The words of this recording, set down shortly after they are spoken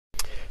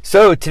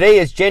So today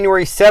is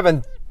January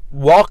 7th.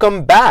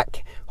 Welcome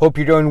back. Hope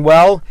you're doing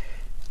well.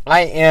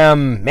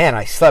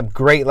 I slept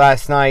great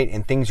last night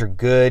and things are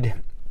good.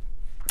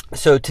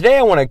 So today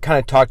I want to kind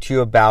of talk to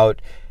you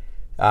about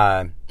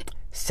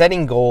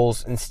setting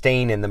goals and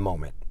staying in the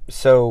moment.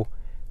 So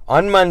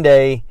on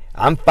Monday,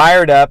 I'm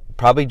fired up,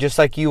 probably just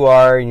like you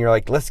are, and you're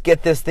like, let's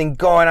get this thing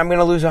going. I'm going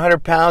to lose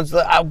 100 pounds.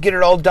 I'll get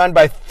it all done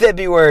by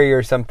February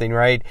or something,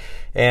 right?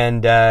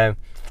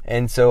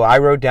 And so I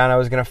wrote down I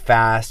was going to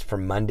fast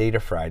from Monday to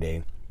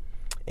Friday.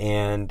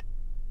 And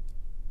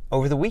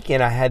over the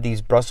weekend, I had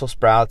these Brussels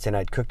sprouts and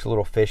I'd cooked a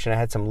little fish and I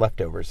had some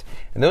leftovers.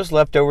 And those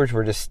leftovers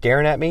were just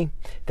staring at me.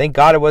 Thank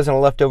God it wasn't a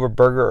leftover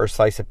burger or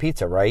slice of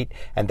pizza, right?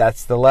 And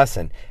that's the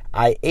lesson.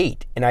 I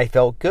ate and I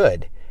felt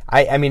good.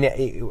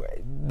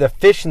 The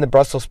fish and the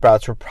Brussels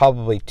sprouts were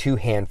probably 2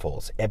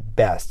 handfuls at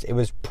best. It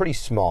was pretty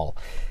small.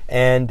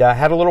 And I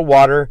had a little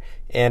water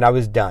and I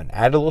was done. I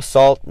had a little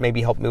salt,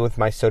 maybe helped me with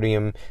my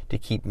sodium to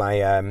keep my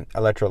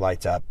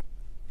electrolytes up.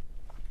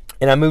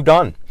 And I moved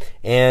on.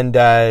 And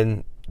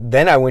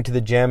then I went to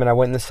the gym and I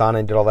went in the sauna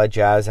and did all that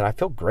jazz. And I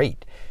feel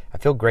great.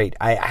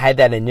 I had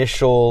that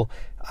initial,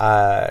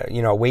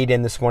 weighed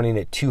in this morning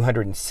at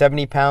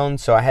 270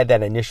 pounds. So I had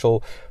that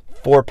initial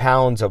 4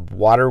 pounds of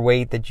water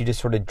weight that you just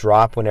sort of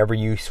drop whenever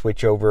you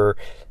switch over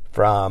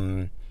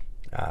from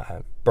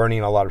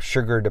burning a lot of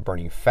sugar to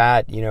burning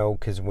fat,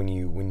 because when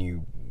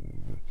you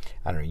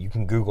I don't know, you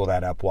can Google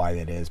that up why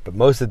that is, but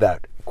most of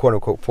that quote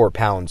unquote 4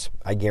 pounds,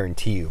 I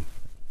guarantee you,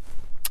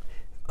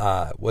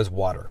 was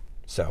water.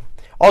 So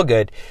all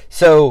good.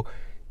 So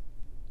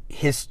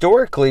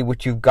historically,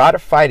 what you've got to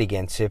fight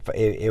against,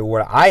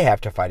 what I have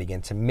to fight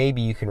against, and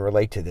maybe you can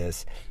relate to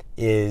this,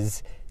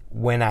 is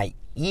when I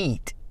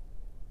eat,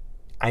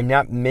 I'm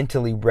not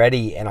mentally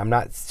ready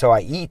so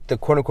I eat the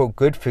quote unquote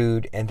good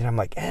food and then I'm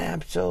like,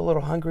 I'm still a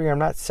little hungry. I'm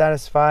not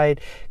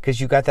satisfied because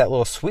you got that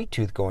little sweet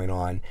tooth going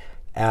on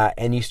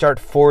and you start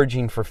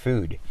foraging for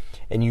food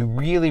and you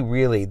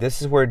really,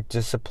 this is where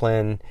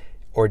discipline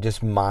or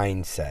just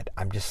mindset,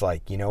 I'm just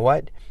like, you know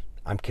what?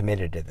 I'm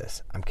committed to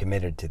this. I'm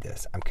committed to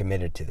this. I'm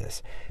committed to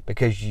this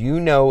because you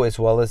know as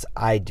well as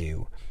I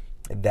do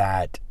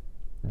that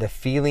the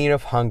feeling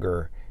of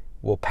hunger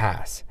will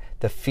pass.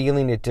 The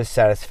feeling of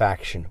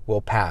dissatisfaction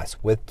will pass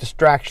with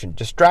distraction.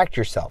 Distract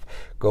yourself.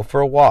 Go for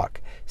a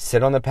walk.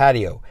 Sit on the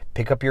patio.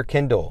 Pick up your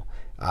Kindle.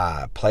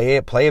 Play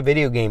a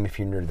video game if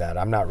you're into that.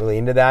 I'm not really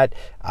into that.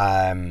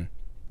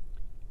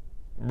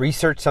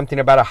 Research something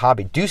about a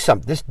hobby. Do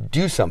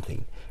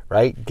something,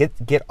 right?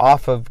 Get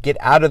out of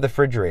the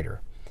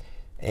refrigerator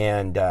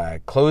and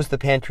close the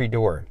pantry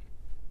door.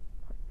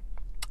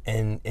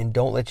 And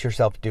don't let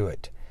yourself do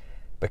it,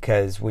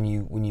 because when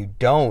you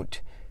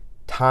don't,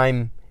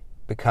 time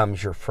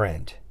becomes your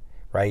friend,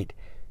 right?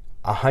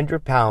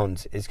 100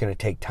 pounds is going to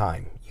take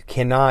time. You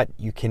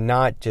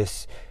cannot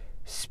just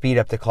speed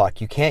up the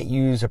clock. You can't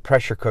use a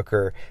pressure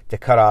cooker to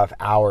cut off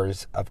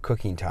hours of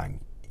cooking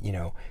time.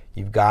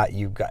 You've got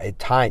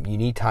time. You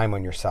need time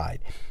on your side,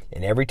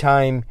 and every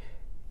time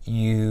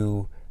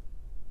you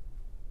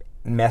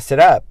mess it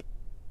up,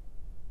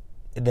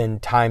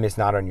 then time is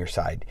not on your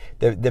side.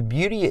 The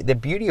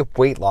beauty of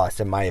weight loss,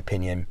 in my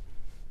opinion,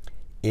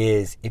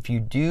 is if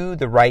you do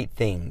the right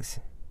things.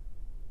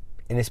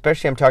 And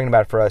especially I'm talking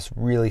about for us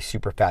really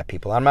super fat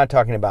people. I'm not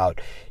talking about,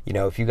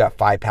 if you got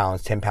 5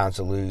 pounds, 10 pounds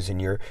to lose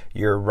and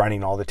you're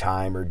running all the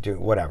time or do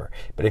whatever.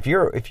 But if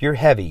you're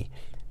heavy,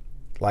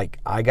 like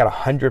I got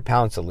 100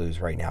 pounds to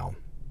lose right now,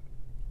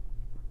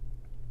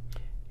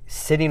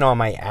 sitting on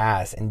my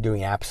ass and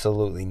doing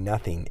absolutely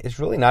nothing is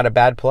really not a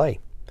bad play.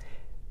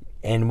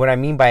 And what I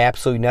mean by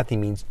absolutely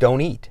nothing means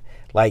don't eat.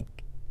 Like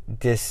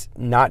just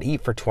not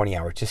eat for 20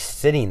 hours, just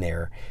sitting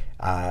there,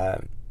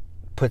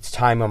 puts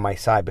time on my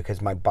side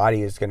because my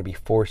body is going to be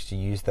forced to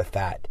use the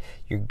fat.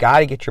 You got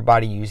to get your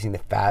body using the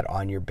fat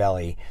on your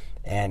belly,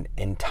 and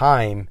in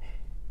time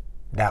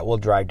that will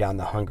drive down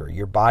the hunger.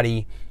 Your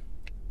body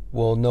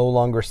will no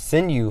longer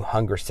send you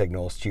hunger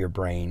signals to your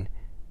brain,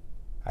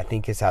 I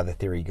think is how the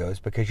theory goes,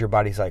 because your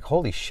body's like,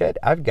 holy shit,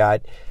 I've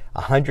got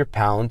 100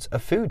 pounds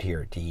of food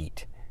here to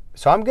eat,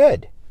 so I'm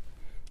good.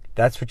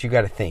 That's what you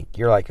got to think.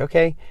 You're like,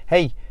 okay,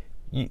 hey,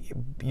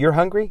 you're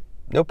hungry?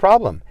 No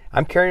problem.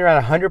 I'm carrying around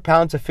 100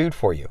 pounds of food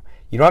for you.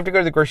 You don't have to go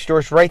to the grocery store.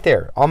 It's right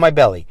there on my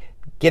belly.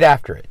 Get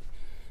after it.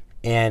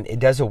 And it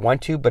doesn't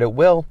want to, but it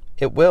will.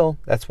 It will.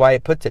 That's why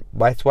it puts it.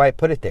 That's why I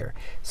put it there.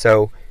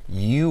 So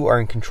you are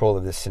in control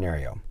of this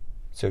scenario.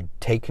 So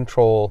take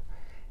control.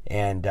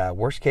 And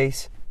worst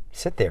case,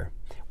 sit there.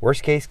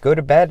 Worst case, go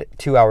to bed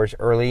 2 hours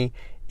early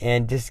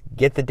and just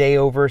get the day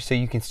over so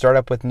you can start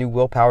up with new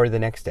willpower the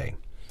next day.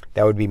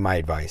 That would be my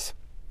advice.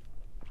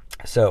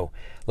 So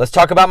let's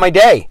talk about my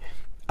day.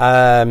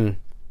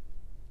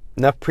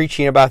 Enough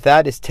preaching about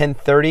that. It's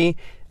 10:30.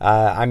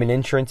 I'm an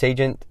insurance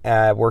agent.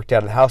 Worked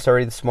out of the house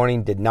already this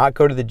morning. Did not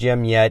go to the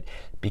gym yet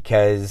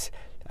because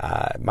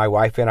my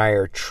wife and I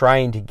are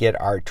trying to get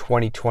our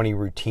 2020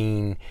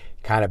 routine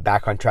kind of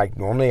back on track.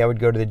 Normally I would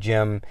go to the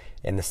gym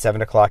in the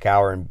 7 o'clock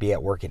hour and be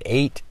at work at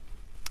 8.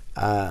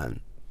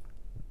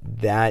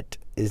 That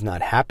is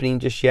not happening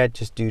just yet,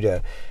 just due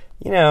to,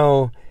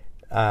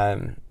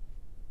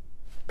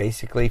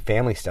 basically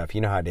family stuff.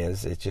 You know how it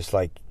is. It's just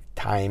like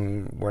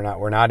time. We're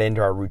not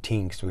into our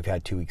routine because we've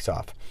had 2 weeks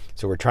off.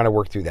 So we're trying to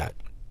work through that.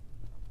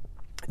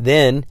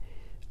 Then,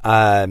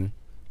 I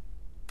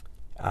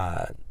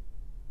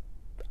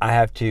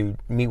have to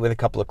meet with a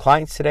couple of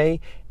clients today,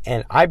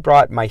 and I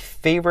brought my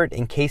favorite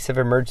in case of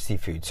emergency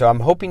food. So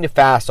I'm hoping to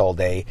fast all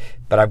day,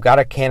 but I've got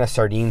a can of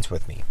sardines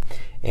with me.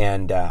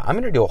 And I'm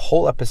going to do a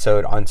whole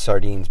episode on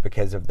sardines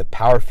because of the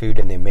power food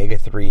and the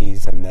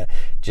omega-3s and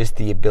just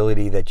the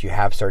ability that you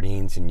have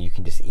sardines and you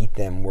can just eat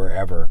them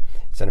wherever.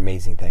 It's an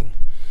amazing thing.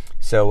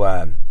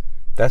 So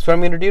that's what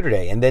I'm going to do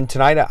today. And then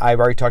tonight, I've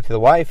already talked to the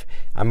wife.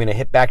 I'm going to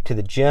hit back to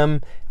the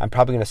gym. I'm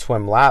probably going to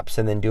swim laps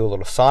and then do a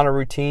little sauna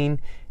routine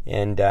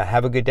and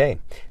have a good day.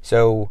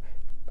 So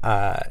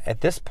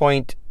at this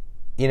point,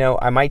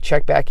 I might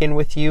check back in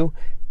with you,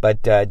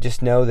 but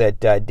just know that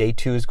day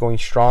 2 is going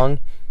strong.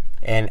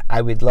 And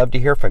I would love to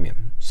hear from you.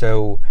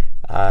 So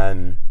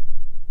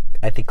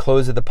at the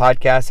close of the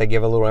podcast, I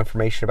give a little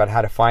information about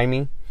how to find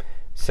me.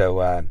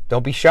 So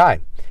don't be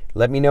shy.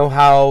 Let me know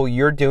how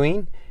you're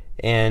doing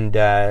and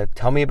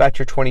tell me about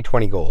your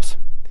 2020 goals.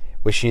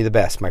 Wishing you the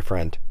best, my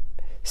friend.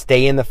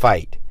 Stay in the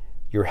fight.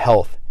 Your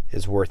health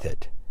is worth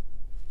it.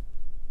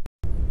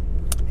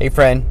 Hey,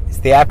 friend. It's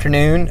the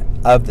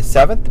afternoon of the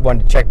 7th.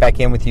 Wanted to check back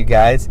in with you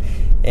guys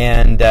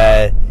and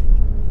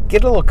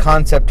get a little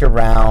concept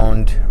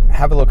around,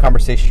 have a little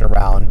conversation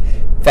around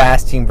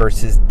fasting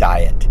versus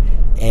diet.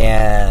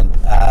 And,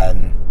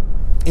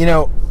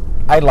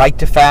 I like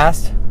to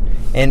fast,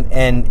 and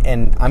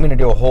I'm going to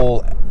do a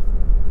whole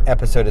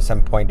episode at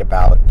some point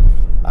about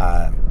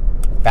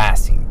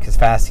fasting, because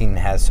fasting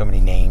has so many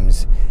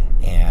names,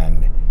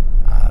 and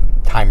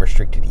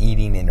time-restricted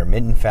eating,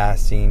 intermittent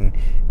fasting,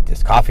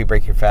 does coffee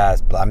break your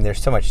fast?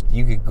 There's so much.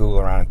 You could Google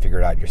around and figure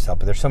it out yourself,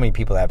 but there's so many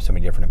people that have so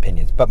many different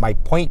opinions. But my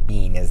point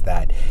being is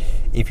that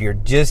if you're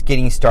just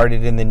getting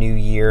started in the new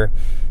year,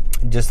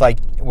 just like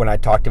when I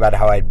talked about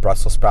how I had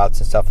Brussels sprouts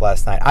and stuff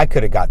last night, I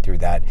could have got through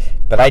that,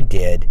 but I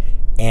did.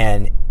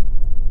 And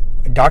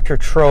Dr.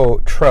 Tro,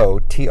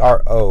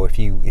 T-R-O, if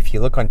you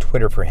look on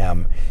Twitter for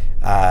him,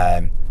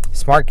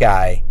 smart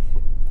guy.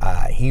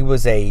 He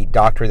was a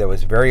doctor that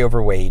was very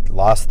overweight,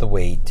 lost the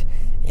weight,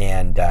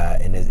 and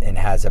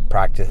has a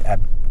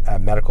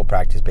medical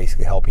practice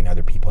basically helping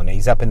other people. And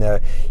he's up in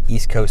the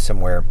East Coast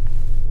somewhere.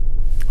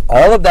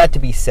 All of that to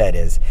be said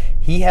is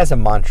he has a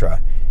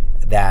mantra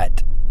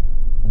that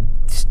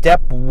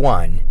step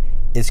 1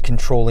 is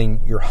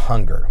controlling your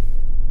hunger.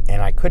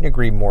 And I couldn't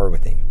agree more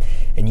with him.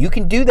 And you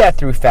can do that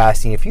through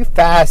fasting. If you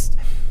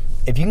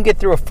can get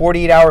through a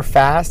 48-hour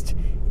fast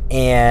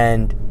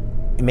and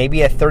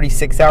maybe a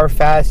 36-hour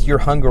fast, your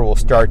hunger will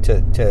start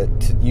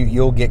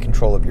you'll get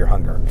control of your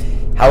hunger.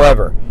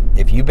 However,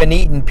 if you've been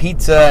eating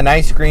pizza and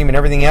ice cream and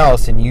everything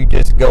else and you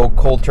just go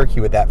cold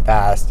turkey with that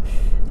fast,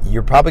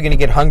 you're probably going to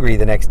get hungry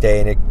the next day,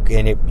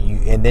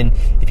 and then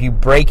if you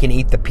break and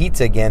eat the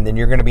pizza again, then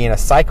you're going to be in a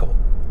cycle,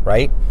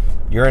 right?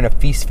 You're in a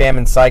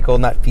feast-famine cycle,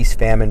 not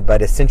feast-famine,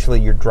 but essentially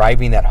you're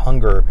driving that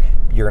hunger.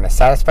 You're going to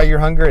satisfy your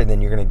hunger, and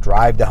then you're going to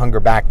drive the hunger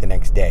back the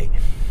next day.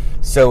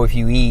 So if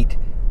you eat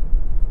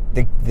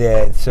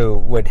so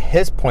what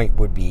his point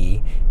would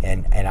be,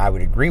 and I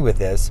would agree with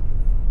this,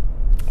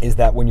 is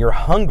that when you're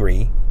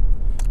hungry,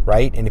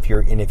 right, and if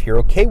you're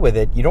okay with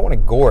it, you don't want to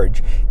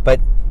gorge, but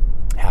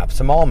have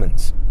some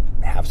almonds,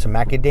 have some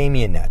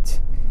macadamia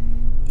nuts,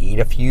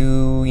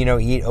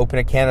 open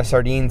a can of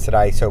sardines that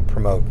I so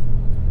promote,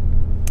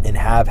 and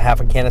have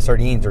half a can of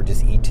sardines, or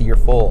just eat to your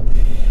full.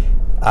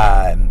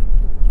 Have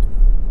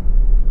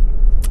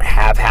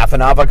half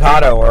an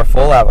avocado or a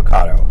full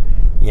avocado.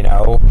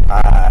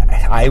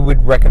 I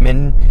would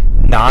recommend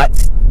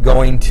not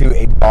going to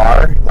a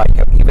bar, like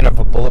even of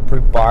a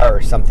bulletproof bar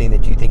or something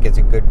that you think is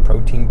a good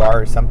protein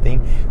bar or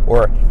something,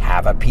 or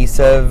have a piece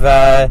of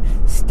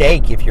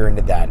steak if you're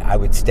into that. I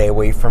would stay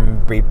away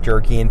from beef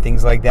jerky and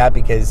things like that,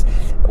 because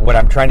what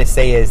I'm trying to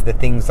say is the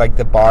things like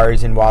the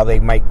bars, and while they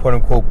might quote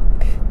unquote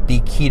be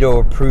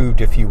keto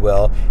approved, if you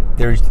will,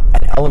 there's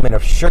an element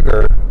of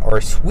sugar, or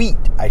sweet,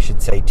 I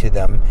should say, to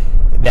them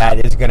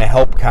that is going to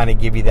help kind of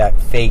give you that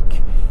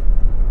fake,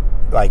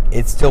 like,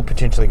 it's still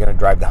potentially going to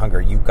drive the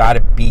hunger. You got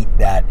to beat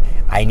that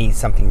I need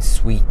something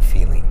sweet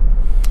feeling.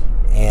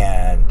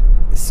 And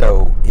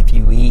so if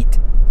you eat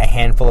a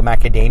handful of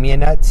macadamia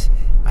nuts,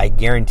 I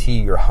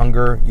guarantee your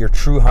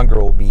true hunger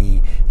will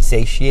be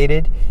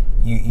satiated.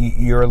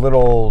 Your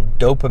little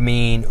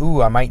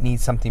dopamine, I might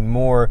need something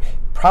more,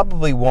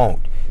 probably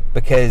won't,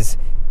 because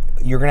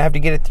you're going to have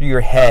to get it through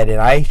your head, and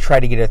I try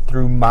to get it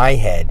through my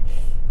head.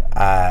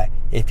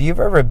 If you've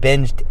ever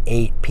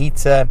ate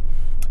pizza,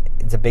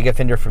 it's a big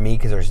offender for me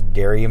because there's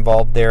dairy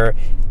involved there,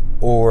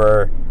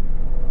 or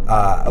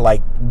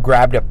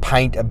grabbed a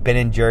pint of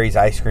Ben & Jerry's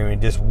ice cream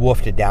and just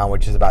woofed it down,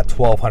 which is about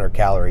 1,200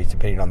 calories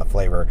depending on the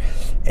flavor,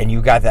 and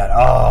you got that,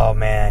 oh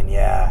man,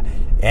 yeah,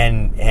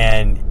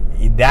 and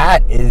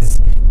that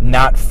is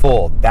not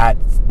full. That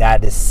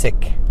is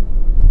sick.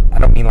 I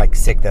don't mean like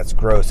sick, that's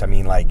gross. I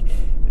mean like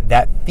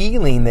that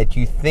feeling that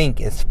you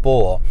think is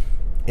full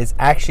is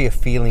actually a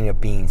feeling of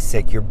being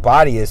sick. Your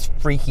body is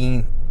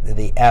freaking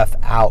the F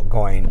out,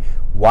 going,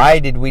 why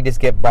did we just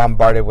get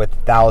bombarded with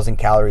 1,000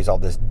 calories, all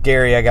this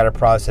dairy I got to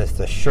process,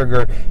 the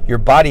sugar? Your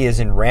body is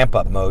in ramp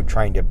up mode,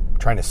 trying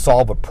to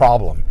solve a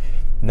problem,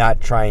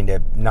 not trying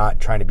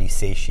to be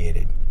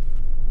satiated.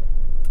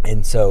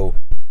 And so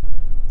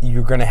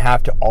you're going to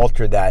have to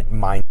alter that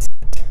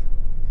mindset.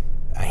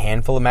 A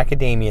handful of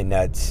macadamia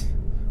nuts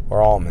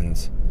or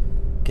almonds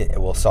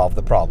will solve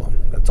the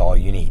problem. That's all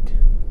you need.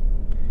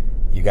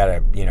 You got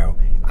to,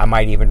 I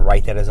might even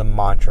write that as a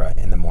mantra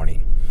in the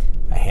morning.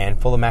 A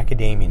handful of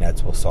macadamia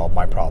nuts will solve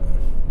my problem.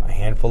 A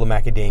handful of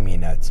macadamia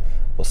nuts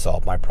will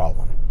solve my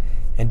problem.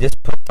 And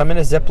just put them in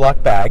a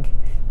Ziploc bag,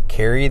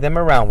 carry them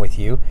around with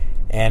you,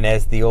 and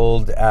as the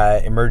old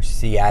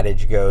emergency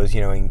adage goes,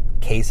 in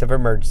case of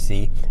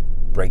emergency,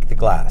 break the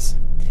glass.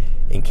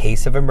 In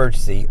case of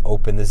emergency,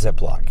 open the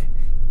Ziploc.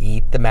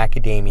 Eat the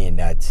macadamia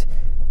nuts.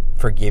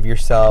 Forgive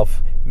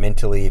yourself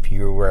mentally if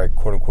you were,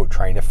 quote unquote,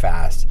 trying to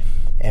fast,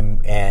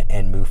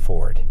 and move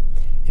forward.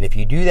 And if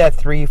you do that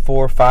 3,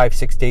 4, 5,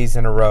 6 days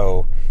in a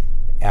row,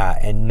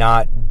 and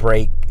not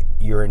break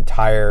your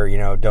entire,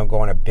 don't go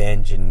on a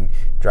binge and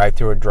drive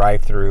through a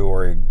drive-through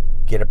or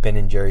get a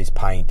Ben & Jerry's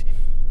pint,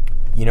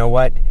 you know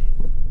what?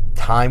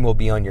 Time will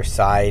be on your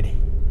side,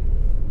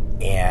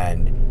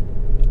 and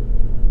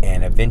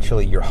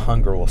eventually your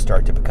hunger will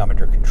start to become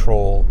under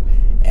control,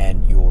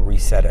 and you will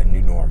reset a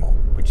new normal,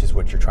 which is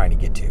what you're trying to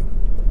get to.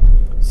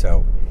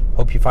 So,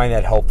 hope you find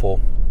that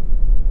helpful,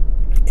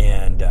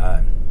 and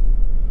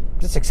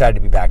just excited to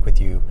be back with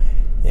you.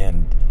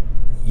 And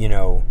you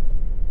know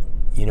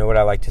what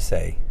I like to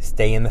say,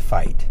 stay in the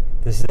fight.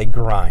 This is a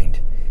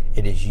grind.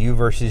 It is you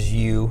versus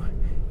you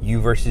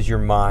versus your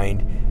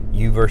mind,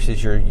 you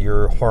versus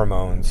your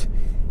hormones,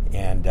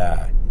 and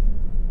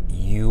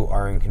you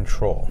are in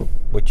control.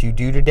 What you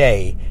do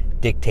today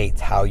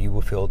dictates how you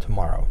will feel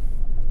tomorrow.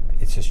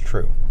 It's just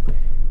true.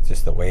 It's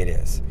just the way it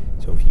is.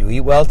 So if you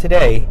eat well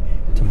today,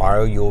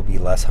 tomorrow you will be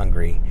less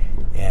hungry,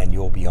 and you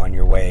will be on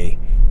your way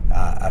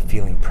of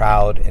feeling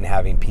proud and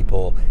having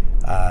people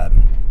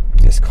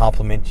just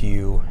compliment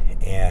you,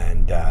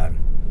 and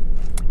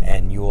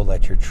you will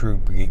let your true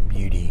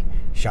beauty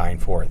shine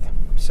forth.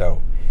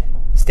 So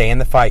stay in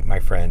the fight, my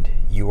friend.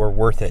 You are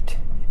worth it,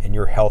 and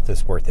your health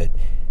is worth it,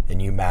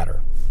 and you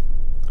matter.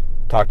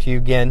 Talk to you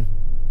again.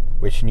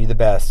 Wishing you the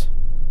best.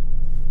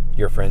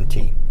 Your friend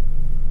T.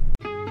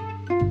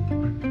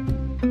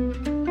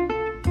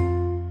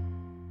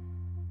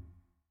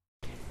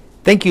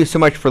 Thank you so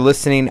much for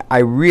listening. I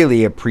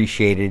really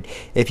appreciate it.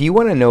 If you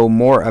want to know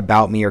more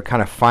about me or kind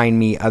of find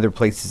me other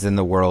places in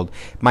the world,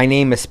 my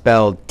name is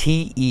spelled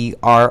Terrygrier.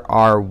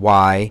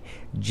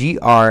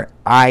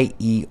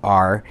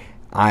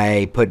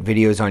 I put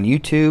videos on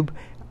YouTube.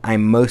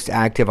 I'm most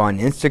active on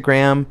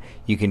Instagram.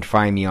 You can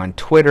find me on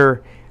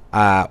Twitter,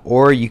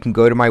 or you can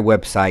go to my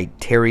website,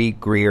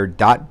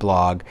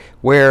 terrygrier.blog,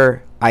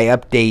 where I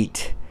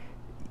update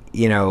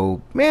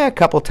a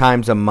couple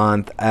times a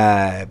month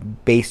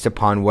based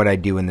upon what I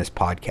do in this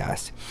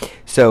podcast.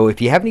 So if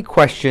you have any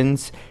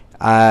questions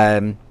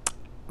for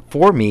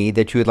me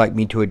that you would like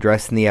me to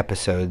address in the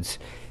episodes,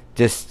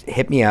 just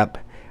hit me up.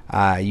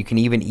 You can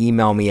even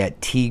email me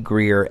at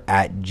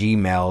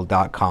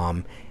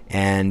tgrier@gmail.com,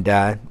 and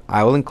I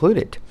will include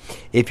it.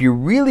 If you're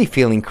really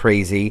feeling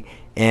crazy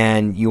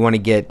and you want to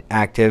get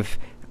active,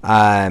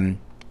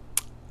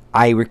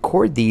 I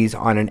record these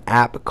on an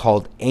app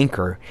called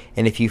Anchor,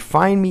 and if you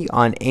find me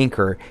on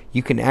Anchor,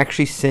 you can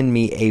actually send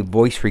me a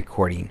voice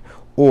recording.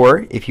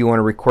 Or if you want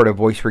to record a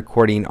voice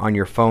recording on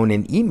your phone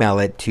and email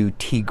it to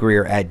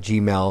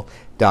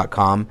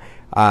tgrier@gmail.com,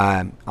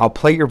 I'll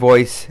play your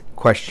voice,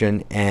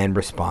 question, and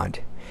respond.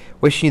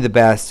 Wishing you the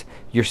best.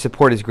 Your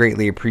support is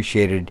greatly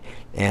appreciated,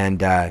 and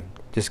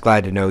just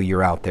glad to know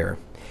you're out there.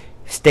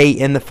 Stay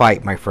in the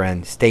fight, my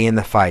friend. Stay in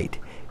the fight.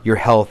 Your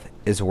health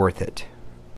is worth it.